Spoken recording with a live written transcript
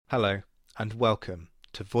Hello, and welcome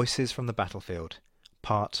to Voices from the Battlefield,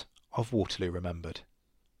 part of Waterloo Remembered.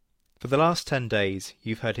 For the last 10 days,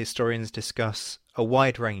 you've heard historians discuss a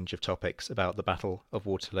wide range of topics about the Battle of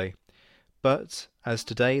Waterloo, but as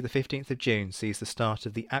today, the 15th of June, sees the start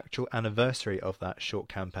of the actual anniversary of that short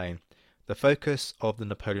campaign, the focus of the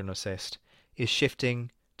Napoleon Assist is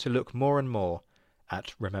shifting to look more and more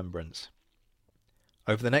at remembrance.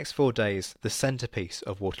 Over the next 4 days, the centrepiece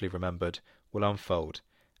of Waterloo Remembered will unfold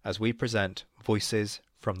as we present Voices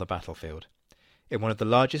from the Battlefield. In one of the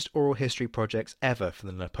largest oral history projects ever for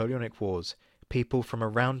the Napoleonic Wars, people from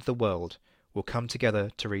around the world will come together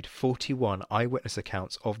to read 41 eyewitness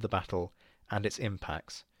accounts of the battle and its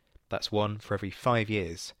impacts. That's one for every 5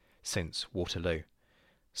 years since Waterloo.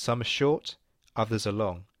 Some are short, others are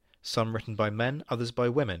long. Some written by men, others by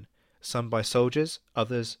women. Some by soldiers,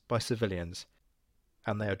 others by civilians.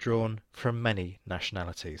 And they are drawn from many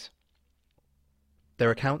nationalities. Their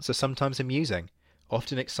accounts are sometimes amusing,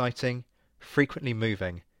 often exciting, frequently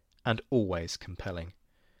moving, and always compelling.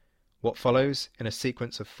 What follows, in a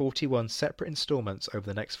sequence of 41 separate instalments over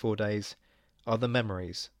the next 4 days, are the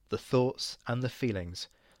memories, the thoughts, and the feelings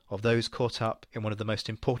of those caught up in one of the most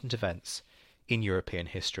important events in European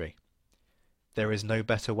history. There is no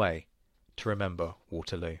better way to remember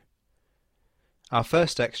Waterloo. Our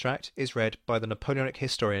first extract is read by the Napoleonic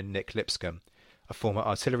historian Nick Lipscomb, a former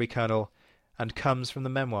artillery colonel, and comes from the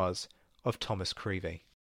memoirs of Thomas Creevey.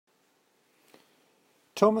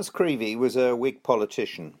 Thomas Creevey was a Whig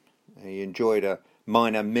politician. He enjoyed a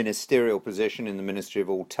minor ministerial position in the Ministry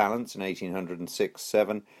of All Talents in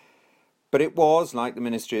 1806-7, but it was, like the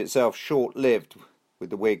ministry itself, short-lived,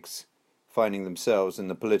 with the Whigs finding themselves in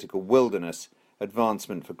the political wilderness.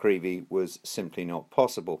 Advancement for Creevey was simply not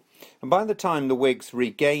possible. And by the time the Whigs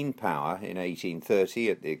regained power in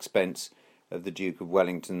 1830 at the expense of the Duke of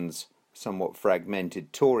Wellington's somewhat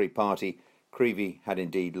fragmented Tory party, Creevey had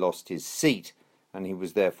indeed lost his seat, and he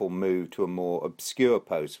was therefore moved to a more obscure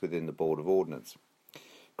post within the Board of Ordnance.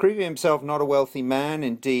 Creevey himself not a wealthy man.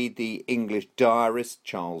 Indeed, the English diarist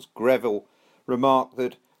Charles Greville remarked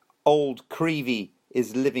that old Creevey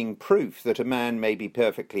is living proof that a man may be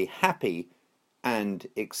perfectly happy and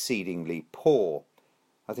exceedingly poor.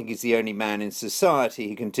 I think he's the only man in society,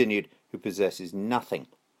 he continued, who possesses nothing.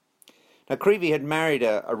 Now, Creevey had married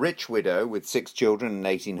a rich widow with 6 children in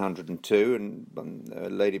 1802, and a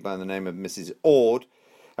lady by the name of Mrs. Ord.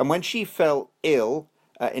 And when she fell ill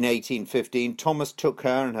in 1815, Thomas took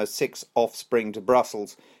her and her 6 offspring to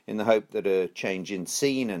Brussels in the hope that a change in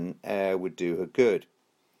scene and air would do her good.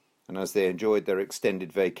 And as they enjoyed their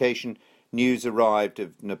extended vacation, news arrived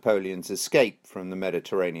of Napoleon's escape from the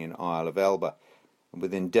Mediterranean Isle of Elba. And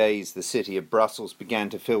within days, the city of Brussels began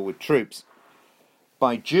to fill with troops.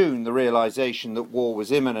 By June, the realization that war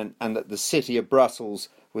was imminent and that the city of Brussels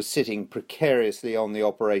was sitting precariously on the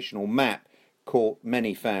operational map caught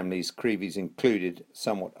many families, Creevey's included,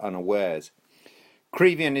 somewhat unawares.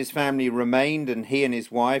 Creevey and his family remained, and he and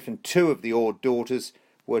his wife and 2 of the Ord daughters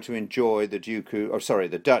were to enjoy the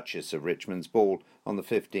Duchess of Richmond's ball on the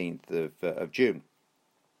 15th of June.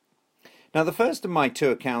 Now, the first of my 2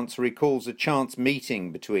 accounts recalls a chance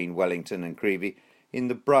meeting between Wellington and Creevey in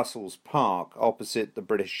the Brussels Park opposite the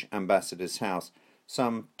British ambassador's house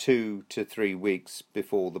some 2 to 3 weeks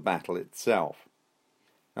before the battle itself.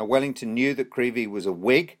 Now, Wellington knew that Creevey was a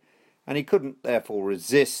Whig, and he couldn't therefore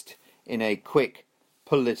resist in a quick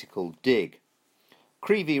political dig.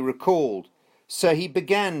 Creevey recalled, "So he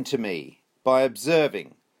began to me by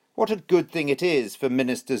observing what a good thing it is for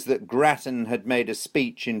ministers that Grattan had made a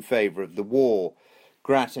speech in favour of the war."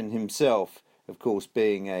 Grattan himself, of course,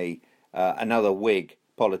 being another Whig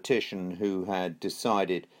politician who had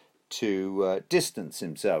decided to distance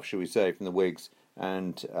himself, shall we say, from the Whigs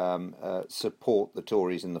and support the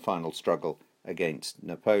Tories in the final struggle against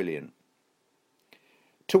Napoleon.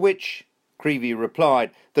 To which Creevey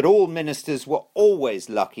replied that all ministers were always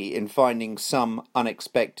lucky in finding some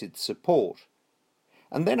unexpected support.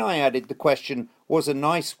 And then I added the question was a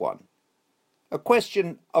nice one. "A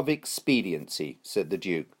question of expediency," said the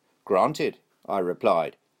Duke. "Granted," I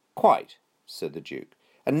replied. "Quite," said the Duke.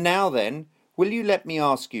 "And now then, will you let me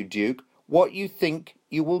ask you, Duke, what you think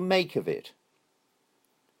you will make of it?"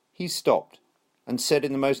 He stopped and said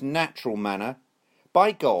in the most natural manner,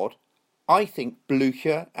 "By God, I think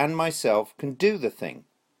Blücher and myself can do the thing."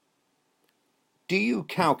 "Do you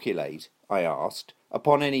calculate," I asked,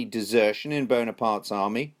 "upon any desertion in Bonaparte's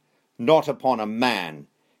army?" "Not upon a man,"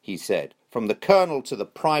 he said, "from the colonel to the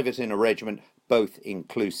private in a regiment, both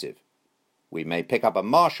inclusive. We may pick up a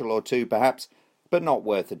marshal or 2, perhaps, but not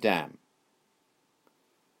worth a damn."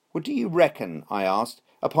 "What do you reckon," I asked,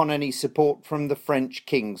 upon any support from the French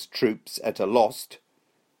king's troops at Alost.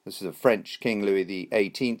 This is the French King Louis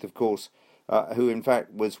XVIII, of course, who in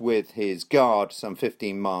fact was with his guard some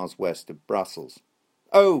 15 miles west of Brussels.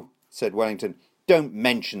 "Oh," said Wellington, "don't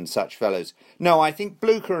mention such fellows. No, I think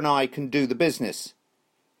Blücher and I can do the business."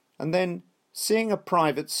 And then, seeing a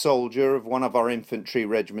private soldier of one of our infantry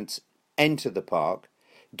regiments enter the park,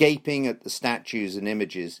 gaping at the statues and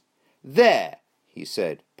images, "There," he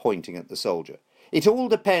said, pointing at the soldier, "it all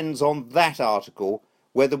depends on that article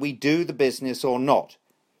whether we do the business or not.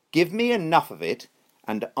 Give me enough of it,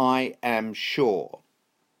 and I am sure."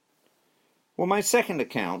 Well, my second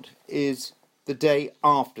account is the day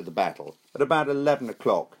after the battle, at about 11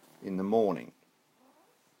 o'clock in the morning.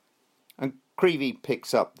 And Creevey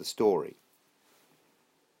picks up the story.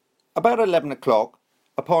 About 11 o'clock,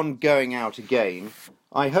 upon going out again,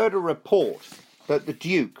 I heard a report that the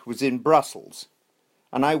Duke was in Brussels,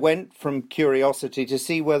 and I went from curiosity to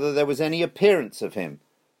see whether there was any appearance of him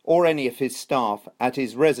or any of his staff at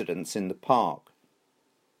his residence in the park.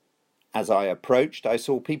 As I approached, I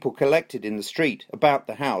saw people collected in the street about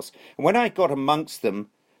the house, and when I got amongst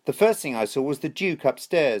them, the first thing I saw was the Duke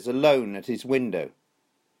upstairs, alone at his window.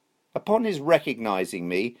 Upon his recognising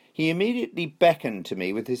me, he immediately beckoned to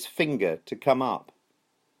me with his finger to come up.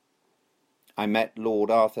 I met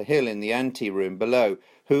Lord Arthur Hill in the ante-room below,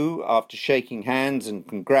 who, after shaking hands and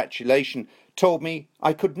congratulation, told me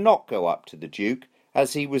I could not go up to the Duke,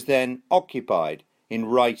 as he was then occupied in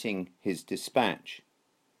writing his dispatch.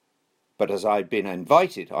 But as I had been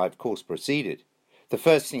invited, I of course proceeded. The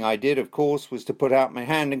first thing I did, of course, was to put out my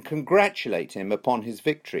hand and congratulate him upon his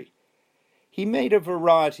victory. He made a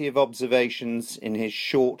variety of observations in his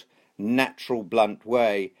short, natural, blunt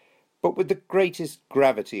way, but with the greatest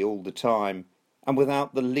gravity all the time, and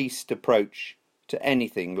without the least approach to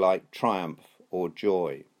anything like triumph or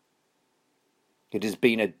joy. "It has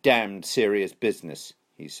been a damned serious business,"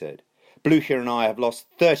 he said. "Blücher and I have lost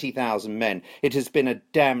 30,000 men. It has been a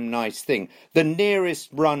damn nice thing, the nearest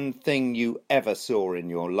run thing you ever saw in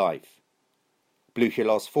your life. Blücher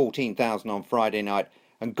lost 14,000 on Friday night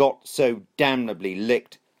and got so damnably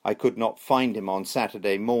licked I could not find him on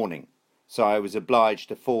Saturday morning, so I was obliged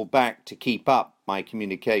to fall back to keep up my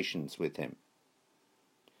communications with him."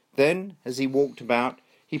 Then, as he walked about,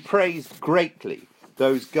 he praised greatly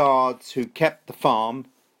those guards who kept the farm,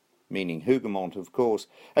 meaning Hougoumont, of course,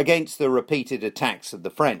 against the repeated attacks of the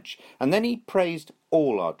French, and then he praised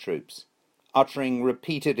all our troops, uttering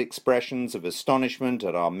repeated expressions of astonishment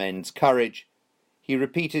at our men's courage. He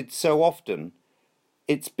repeated so often,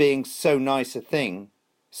 "It's being so nice a thing,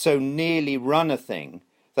 so nearly run a thing,"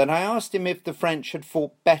 that I asked him if the French had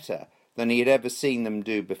fought better than he had ever seen them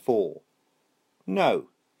do before. "No,"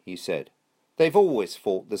 he said, "they've always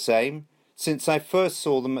fought the same, since I first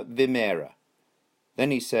saw them at Wimmera."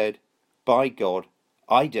 Then he said, "By God,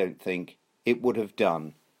 I don't think it would have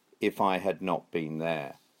done if I had not been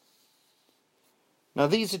there." Now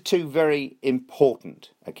these are two very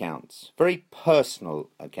important accounts, very personal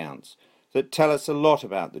accounts, that tell us a lot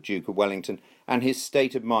about the Duke of Wellington and his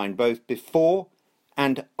state of mind both before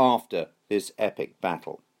and after this epic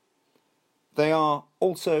battle. They are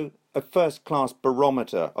also a first-class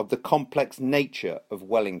barometer of the complex nature of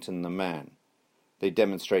Wellington the man. They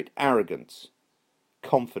demonstrate arrogance,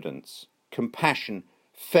 confidence, compassion,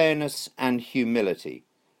 fairness and humility,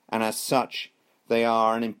 and as such they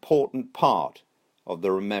are an important part of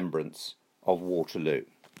the remembrance of Waterloo.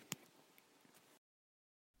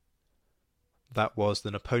 That was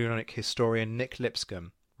the Napoleonic historian Nick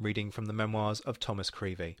Lipscomb reading from the memoirs of Thomas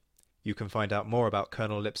Creevey. You can find out more about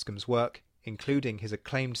Colonel Lipscomb's work, including his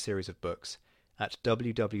acclaimed series of books, at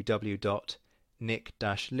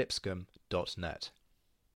www.nick-lipscomb.net.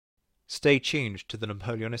 Stay tuned to the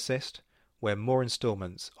Napoleonicist, where more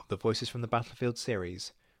instalments of the Voices from the Battlefield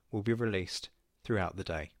series will be released throughout the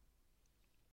day.